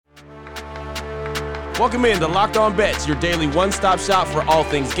Welcome in to Locked On Bets, your daily one-stop shop for all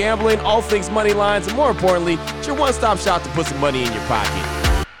things gambling, all things money lines, and more importantly, it's your one-stop shop to put some money in your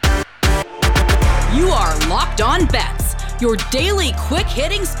pocket. You are Locked On Bets, your daily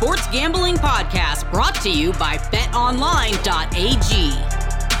quick-hitting sports gambling podcast brought to you by BetOnline.ag.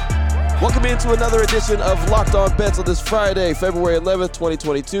 Welcome into another edition of Locked On Bets on this Friday, February 11th,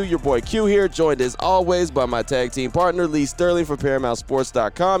 2022. Your boy Q here, joined as always by my tag team partner, Lee Sterling from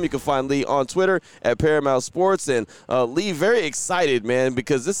ParamountSports.com. You can find Lee on Twitter at Paramount Sports. And Lee, very excited, man,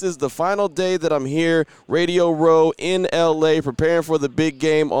 because this is the final day that I'm here, Radio Row in L.A., preparing for the big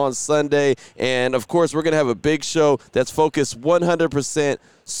game on Sunday. And, of course, we're going to have a big show that's focused 100%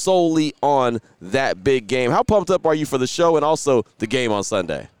 solely on that big game. How pumped up are you for the show and also the game on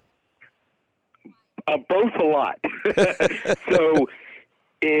Sunday? Both a lot.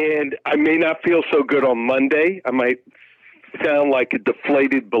 And I may not feel so good on Monday. I might sound like a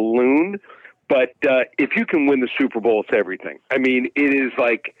deflated balloon, but if you can win the Super Bowl, it's everything. I mean, it's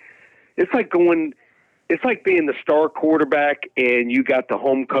like being the star quarterback and you got the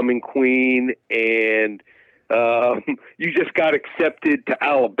homecoming queen and you just got accepted to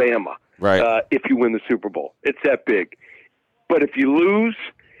Alabama. Right. If you win the Super Bowl, it's that big. But if you lose,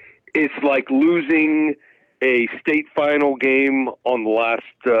 it's like losing a state final game on the last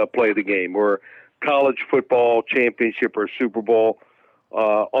play of the game, or college football championship or Super Bowl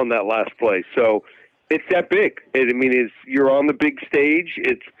on that last play. So it's that big. You're on the big stage.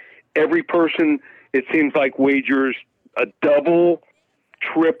 It's every person, it seems like, wagers a double,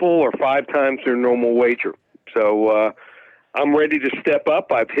 triple, or 5 times their normal wager. So I'm ready to step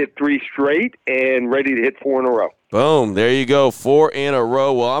up. I've hit 3 straight and ready to hit 4 in a row. Boom. There you go. 4 in a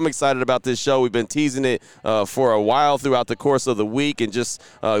row. Well, I'm excited about this show. We've been teasing it for a while throughout the course of the week and just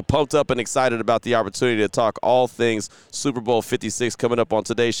pumped up and excited about the opportunity to talk all things Super Bowl 56 coming up on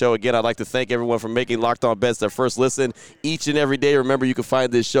today's show. Again, I'd like to thank everyone for making Locked On Bets their first listen each and every day. Remember, you can find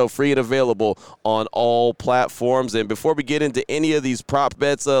this show free and available on all platforms. And before we get into any of these prop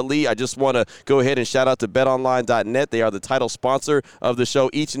bets, Lee, I just want to go ahead and shout out to BetOnline.net. They are the title sponsor of the show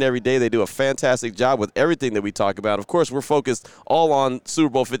each and every day. They do a fantastic job with everything that we talk about. Of course, we're focused all on Super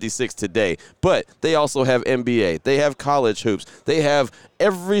Bowl 56 today, but they also have NBA. They have college hoops. They have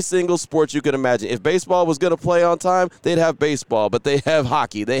every single sport you can imagine. If baseball was going to play on time, they'd have baseball, but they have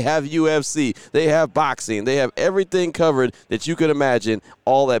hockey. They have UFC. They have boxing. They have everything covered that you could imagine,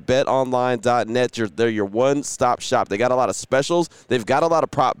 all at betonline.net. They're your one-stop shop. They got a lot of specials. They've got a lot of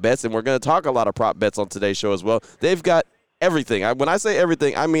prop bets, and we're going to talk a lot of prop bets on today's show as well. They've got everything. When I say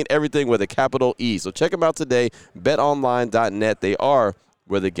everything, I mean everything with a capital E. So check them out today, betonline.net. They are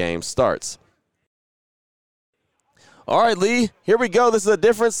where the game starts. All right, Lee, here we go. This is a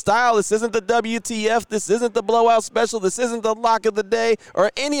different style. This isn't the WTF. This isn't the blowout special. This isn't the lock of the day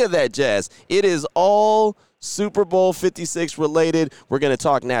or any of that jazz. It is all Super Bowl 56 related. We're going to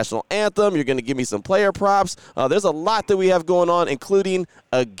talk national anthem. You're going to give me some player props. There's a lot that we have going on, including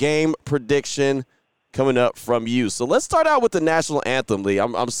a game prediction coming up from you. So let's start out with the national anthem, Lee.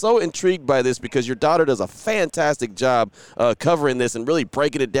 I'm so intrigued by this because your daughter does a fantastic job covering this and really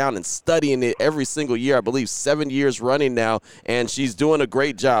breaking it down and studying it every single year. I believe 7 years running now, and she's doing a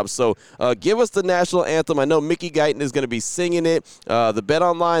great job. So give us the national anthem. I know Mickey Guyton is going to be singing it. The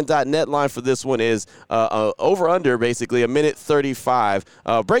betonline.net line for this one is over under, basically,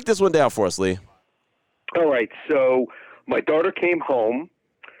 1:35. Break this one down for us, Lee. All right. So my daughter came home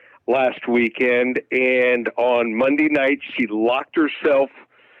last weekend, and on Monday night she locked herself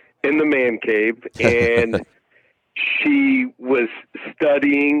in the man cave and she was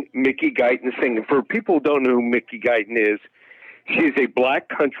studying Mickey Guyton singing. For people who don't know who Mickey Guyton is, she's a black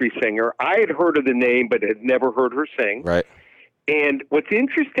country singer. I had heard of the name but had never heard her sing. Right. And what's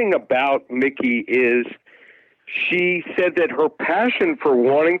interesting about Mickey is she said that her passion for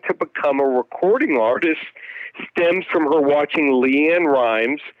wanting to become a recording artist stems from her watching LeAnn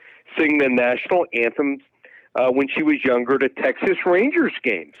Rimes sing the national anthem when she was younger at a Texas Rangers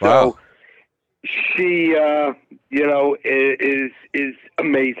game. Wow. So she, is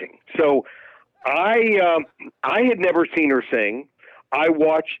amazing. So I had never seen her sing. I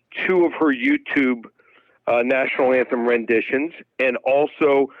watched 2 of her YouTube national anthem renditions and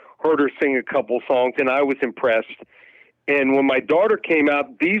also heard her sing a couple songs, and I was impressed. And when my daughter came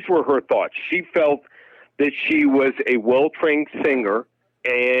out, these were her thoughts. She felt that she was a well-trained singer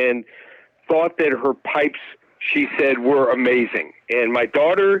and thought that her pipes, she said, were amazing. And my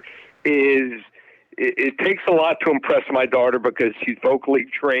daughter it takes a lot to impress my daughter because she's vocally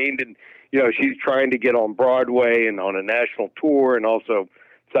trained and, she's trying to get on Broadway and on a national tour and also,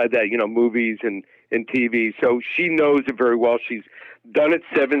 besides that, movies and TV. So she knows it very well. She's done it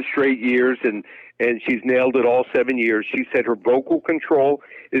 7 straight years, and she's nailed it all 7 years. She said her vocal control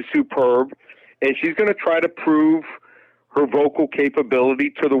is superb, and she's going to try to prove her vocal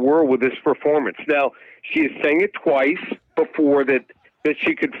capability to the world with this performance. Now, she has sang it twice before that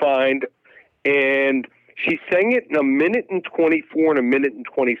she could find, and she sang it in 1 minute and 24 and 1 minute and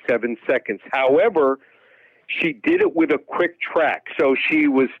 27 seconds. However, she did it with a quick track, so she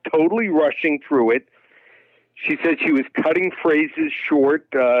was totally rushing through it. She said she was cutting phrases short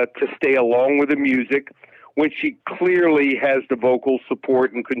to stay along with the music, when she clearly has the vocal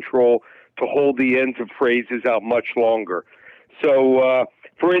support and control to hold the ends of phrases out much longer. So,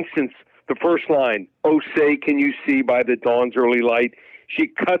 for instance, the first line, "Oh, say, can you see by the dawn's early light?" She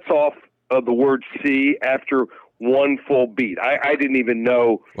cuts off the word "see" after one full beat. I didn't even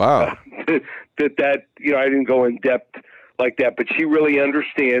know wow. that I didn't go in depth like that, but she really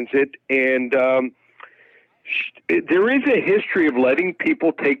understands it. And there is a history of letting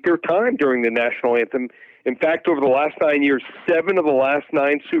people take their time during the national anthem. In fact, over the last 9 years, 7 of the last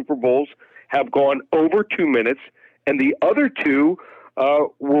 9 Super Bowls have gone over 2 minutes, and the other 2 were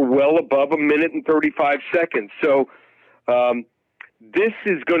well above 1 minute and 35 seconds. So this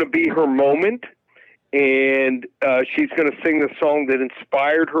is going to be her moment, and she's going to sing the song that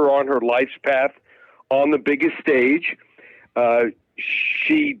inspired her on her life's path on the biggest stage.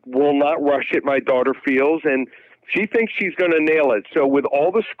 She will not rush it, my daughter feels, and she thinks she's going to nail it. So with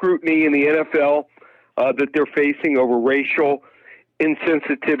all the scrutiny in the NFL that they're facing over racial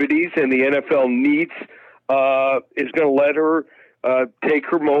insensitivities, and the NFL is going to let her take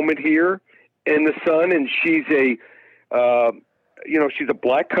her moment here in the sun. And she's she's a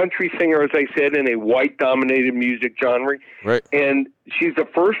black country singer, as I said, in a white-dominated music genre. Right. And she's the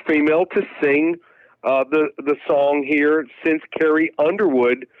first female to sing the song here since Carrie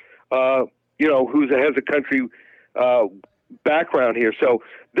Underwood, who has a country background here. So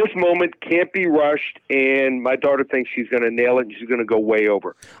this moment can't be rushed, and my daughter thinks she's going to nail it, and she's going to go way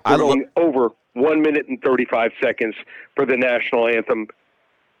over. We're going over 1 minute and 35 seconds for the national anthem.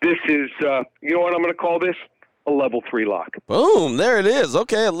 This is, you know what I'm going to call this? A level 3 lock. Boom, there it is.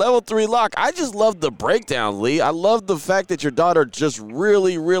 Okay, a level 3 lock. I just love the breakdown, Lee. I love the fact that your daughter just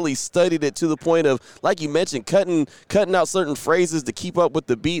really, really studied it to the point of, like you mentioned, cutting out certain phrases to keep up with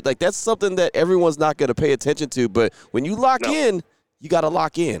the beat. Like, that's something that everyone's not going to pay attention to. But when you lock in, you got to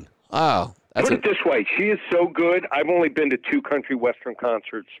lock in. Wow. Put it this way. She is so good. I've only been to 2 country western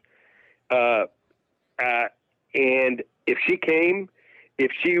concerts. And if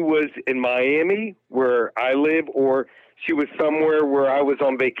she was in Miami, where I live, or she was somewhere where I was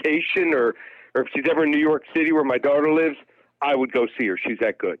on vacation, or if she's ever in New York City where my daughter lives, I would go see her. She's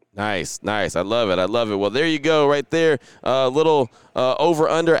that good. Nice. I love it. Well, there you go right there. Little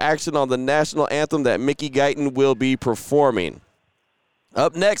over-under action on the national anthem that Mickey Guyton will be performing.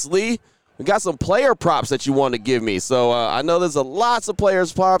 Up next, Lee, we got some player props that you want to give me. So I know there's lots of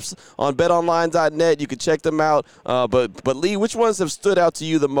players props on betonline.net. You can check them out. But Lee, which ones have stood out to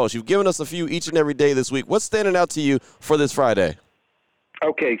you the most? You've given us a few each and every day this week. What's standing out to you for this Friday?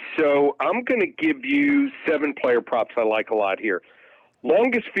 Okay, so I'm going to give you 7 player props I like a lot here.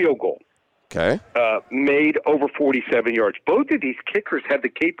 Longest field goal. Okay. Made over 47 yards. Both of these kickers have the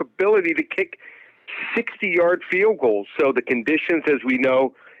capability to kick 60-yard field goals. So the conditions, as we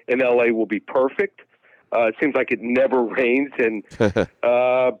know, in L.A. will be perfect. It seems like it never rains, and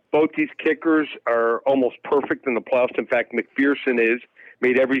both these kickers are almost perfect in the playoffs. In fact, McPherson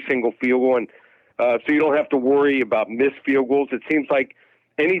made every single field goal, and so you don't have to worry about missed field goals. It seems like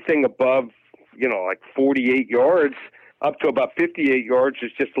anything above, like 48 yards up to about 58 yards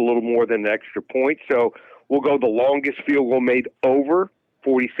is just a little more than an extra point. So we'll go the longest field goal made over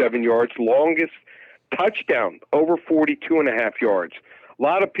 47 yards, longest touchdown over 42.5 yards. A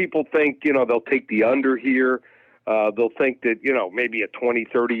lot of people think, they'll take the under here. They'll think that, maybe a 20,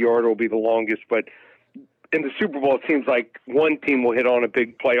 30-yard will be the longest. But in the Super Bowl, it seems like one team will hit on a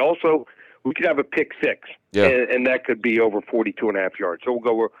big play. Also, we could have a pick six, and that could be over 42.5 yards. So we'll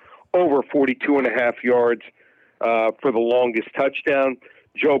go over 42.5 yards for the longest touchdown.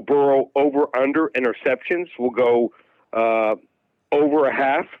 Joe Burrow over-under interceptions. We'll go over a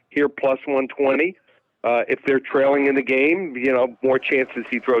half here, plus 120. If they're trailing in the game, more chances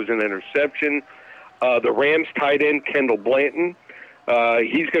he throws an interception. The Rams tight end, Kendall Blanton,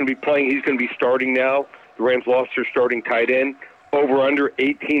 he's going to be playing. He's going to be starting now. The Rams lost their starting tight end. Over under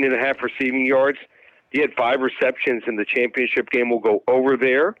 18.5 receiving yards. He had 5 receptions in the championship game. We'll go over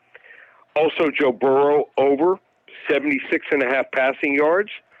there. Also, Joe Burrow over 76.5 passing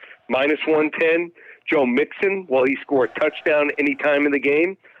yards, minus 110. Joe Mixon, will he score a touchdown any time in the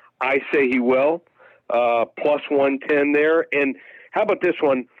game? I say he will. Plus 110 there. And How about this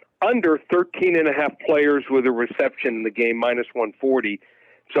one? Under 13.5 players with a reception in the game, minus 140.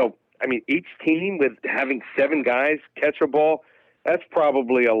 So, I mean, each team with having 7 guys catch a ball, that's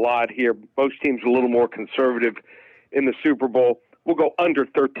probably a lot here. Most teams are a little more conservative in the Super Bowl. We'll go under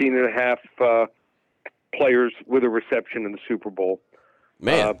 13.5 players with a reception in the Super Bowl.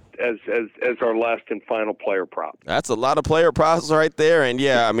 Man, as our last and final player prop. That's a lot of player props right there. And,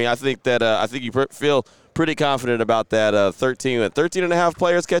 yeah, I mean, I think that I think you feel pretty confident about that 13 and a half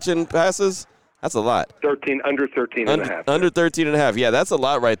players catching passes. That's a lot. Under 13 and a half. Under 13 and a half. Yeah, that's a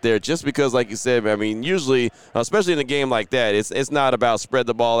lot right there. Just because, like you said, I mean, usually, especially in a game like that, it's not about spread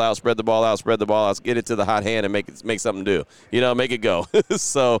the ball out, get it to the hot hand and make something do. You know, make it go.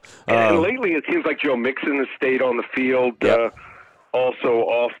 So and lately it seems like Joe Mixon has stayed on the field also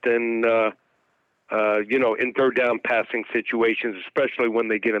often, in third down passing situations, especially when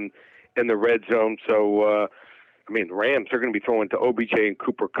they get in the red zone. So, I mean, the Rams are going to be throwing to OBJ and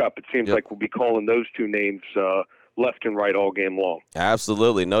Cooper Kupp. It seems like we'll be calling those two names left and right all game long.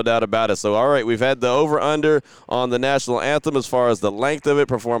 Absolutely, no doubt about it. So, all right, we've had the over-under on the national anthem as far as the length of it,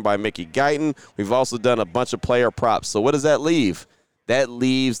 performed by Mickey Guyton. We've also done a bunch of player props. So what does that leave? That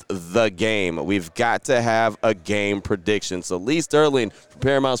leaves the game. We've got to have a game prediction. So Lee Sterling from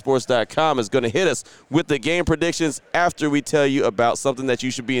ParamountSports.com is going to hit us with the game predictions after we tell you about something that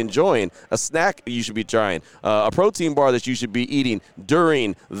you should be enjoying, a snack you should be trying, a protein bar that you should be eating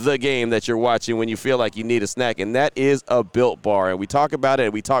during the game that you're watching when you feel like you need a snack, and that is a Built Bar. And we talk about it,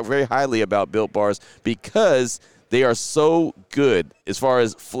 and we talk very highly about Built Bars because they are so good as far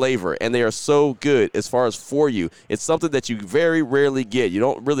as flavor, and they are so good as far as for you. It's something that you very rarely get. You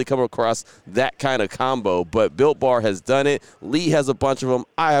don't really come across that kind of combo, but Built Bar has done it. Lee has a bunch of them.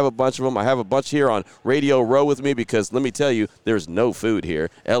 I have a bunch of them. I have a bunch here on Radio Row with me because, let me tell you, there's no food here.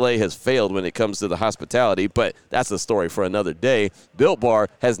 L.A. has failed when it comes to the hospitality, but that's a story for another day. Built Bar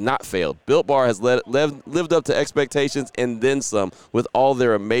has not failed. Built Bar has lived up to expectations and then some with all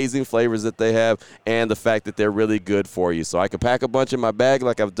their amazing flavors that they have and the fact that they're really good for you. So I can pack a bunch in my bag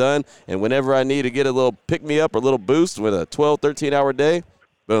like I've done, and whenever I need to get a little pick-me-up or a little boost with a 12, 13-hour day,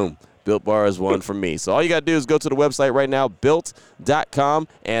 boom, Built Bar is one for me. So all you got to do is go to the website right now, Built.com,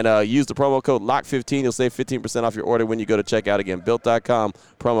 and use the promo code LOCK15. You'll save 15% off your order when you go to checkout. Again, Built.com,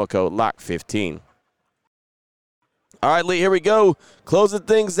 promo code LOCK15. All right, Lee, here we go. Closing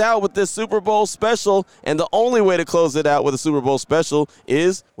things out with this Super Bowl special. And the only way to close it out with a Super Bowl special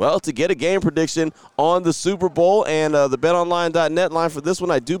is, well, to get a game prediction on the Super Bowl. And the betonline.net line for this one,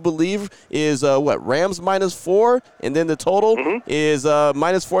 I do believe, is, Rams -4. And then the total is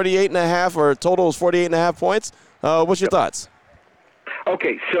minus 48.5, or total is 48.5 points. What's your thoughts?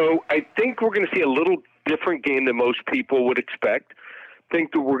 Okay, so I think we're going to see a little different game than most people would expect. I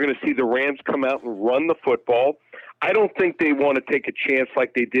think that we're going to see the Rams come out and run the football. I don't think they want to take a chance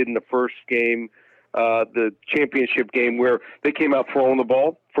like they did in the first game, the championship game, where they came out throwing the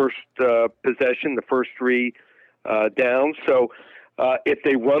ball, first possession, the first 3 downs. So if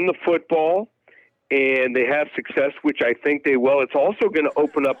they run the football and they have success, which I think they will, it's also going to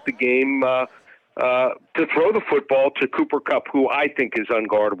open up the game to throw the football to Cooper Kupp, who I think is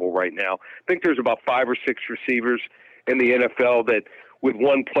unguardable right now. I think there's about 5 or 6 receivers in the NFL that with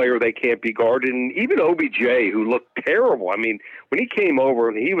one player they can't be guarded. And even OBJ, who looked terrible. I mean, when he came over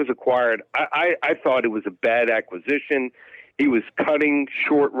and he was acquired, I thought it was a bad acquisition. He was cutting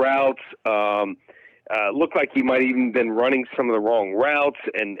short routes. Looked like he might even been running some of the wrong routes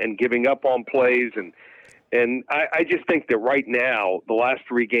and giving up on plays. And I just think that right now, the last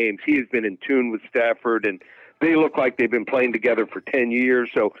 3 games, he has been in tune with Stafford, and they look like they've been playing together for 10 years.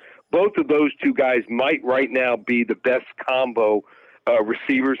 So both of those 2 guys might right now be the best combo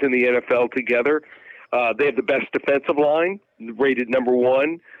receivers in the NFL together. They have the best defensive line, rated number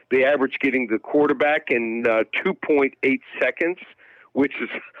 1. They average getting the quarterback in 2.8 seconds, which is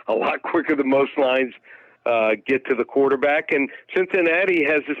a lot quicker than most lines get to the quarterback. And Cincinnati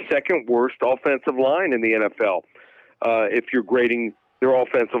has the second worst offensive line in the NFL if you're grading their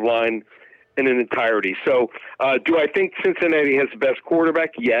offensive line in an entirety. So do I think Cincinnati has the best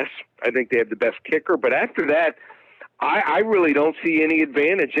quarterback? Yes. I think they have the best kicker. But after that, I really don't see any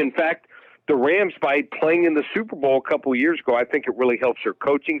advantage. In fact, the Rams, by playing in the Super Bowl a couple of years ago, I think it really helps their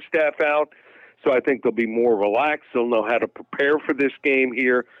coaching staff out. So I think they'll be more relaxed. They'll know how to prepare for this game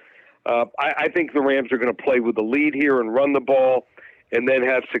here. I think the Rams are going to play with the lead here and run the ball and then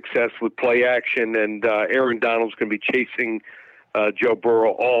have success with play action. And Aaron Donald's going to be chasing Joe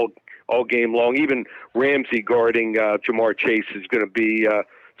Burrow all game long. Even Ramsey guarding Jamar Chase is going to be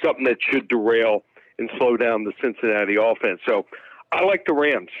something that should derail and slow down the Cincinnati offense. So I like the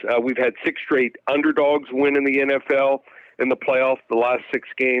Rams. We've had 6 straight underdogs win in the NFL, in the playoffs, the last 6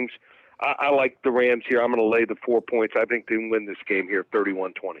 games. I like the Rams here. I'm going to lay the 4 points. I think they can win this game here,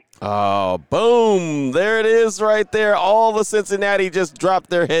 31-20. Oh, boom. There it is right there. All the Cincinnati just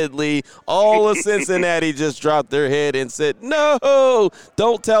dropped their head, Lee. All of Cincinnati just dropped their head and said, no,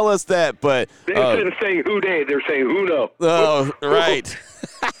 don't tell us that. But instead of saying who they, they're saying who no. Oh, right.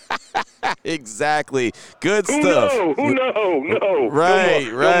 Exactly. Good stuff. Who no. Right.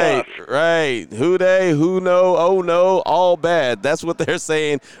 Who they, who no, oh no, all bad. That's what they're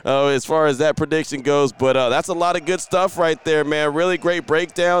saying as far as that prediction goes. But that's a lot of good stuff right there, man. Really great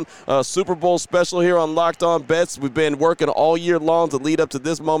breakdown. Super Bowl special here on Locked On Bets. We've been working all year long to lead up to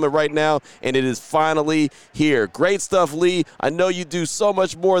this moment right now, and it is finally here. Great stuff, Lee. I know you do so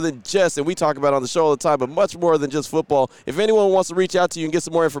much more than just, and we talk about it on the show all the time, but much more than just football. If anyone wants to reach out to you and get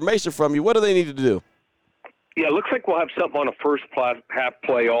some more information from you, what do they need to do? Yeah, it looks like we'll have something on a first half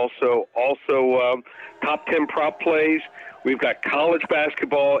play also. Top 10 prop plays. We've got college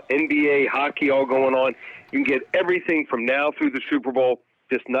basketball, NBA, hockey all going on. You can get everything from now through the Super Bowl,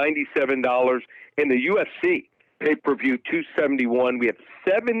 just $97. And the UFC pay-per-view, $271. We have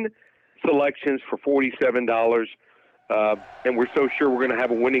 7 selections for $47. And we're so sure we're going to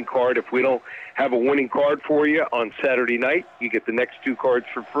have a winning card. If we don't have a winning card for you on Saturday night, you get the next 2 cards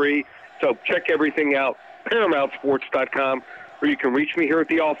for free. So check everything out, ParamountSports.com, or you can reach me here at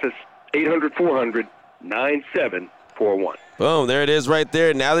the office, 800-400-9741. Boom, there it is right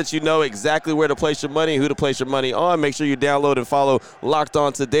there. Now that you know exactly where to place your money, who to place your money on, make sure you download and follow Locked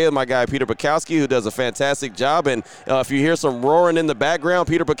On Today with my guy Peter Bukowski, who does a fantastic job. And if you hear some roaring in the background,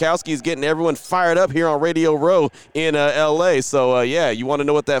 Peter Bukowski is getting everyone fired up here on Radio Row in L.A. So, you want to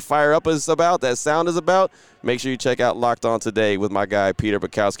know what that fire up is about, that sound is about? Make sure you check out Locked On Today with my guy Peter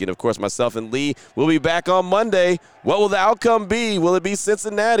Bukowski. And, of course, myself and Lee will be back on Monday. What will the outcome be? Will it be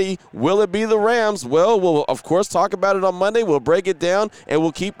Cincinnati? Will it be the Rams? Well, we'll, of course, talk about it on Monday. We'll break it down, and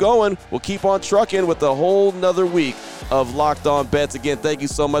we'll keep going. We'll keep on trucking with a whole nother week of Locked On Bets. Again, thank you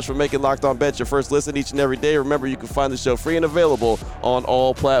so much for making Locked On Bets your first listen each and every day. Remember, you can find the show free and available on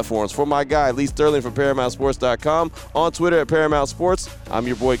all platforms. For my guy, Lee Sterling from ParamountSports.com, on Twitter at Paramount Sports, I'm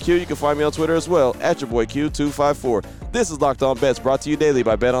your boy Q. You can find me on Twitter as well, at your boy Q254. This is Locked On Bets, brought to you daily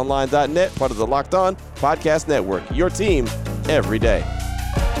by BetOnline.net, part of the Locked On Podcast Network. Your team every day.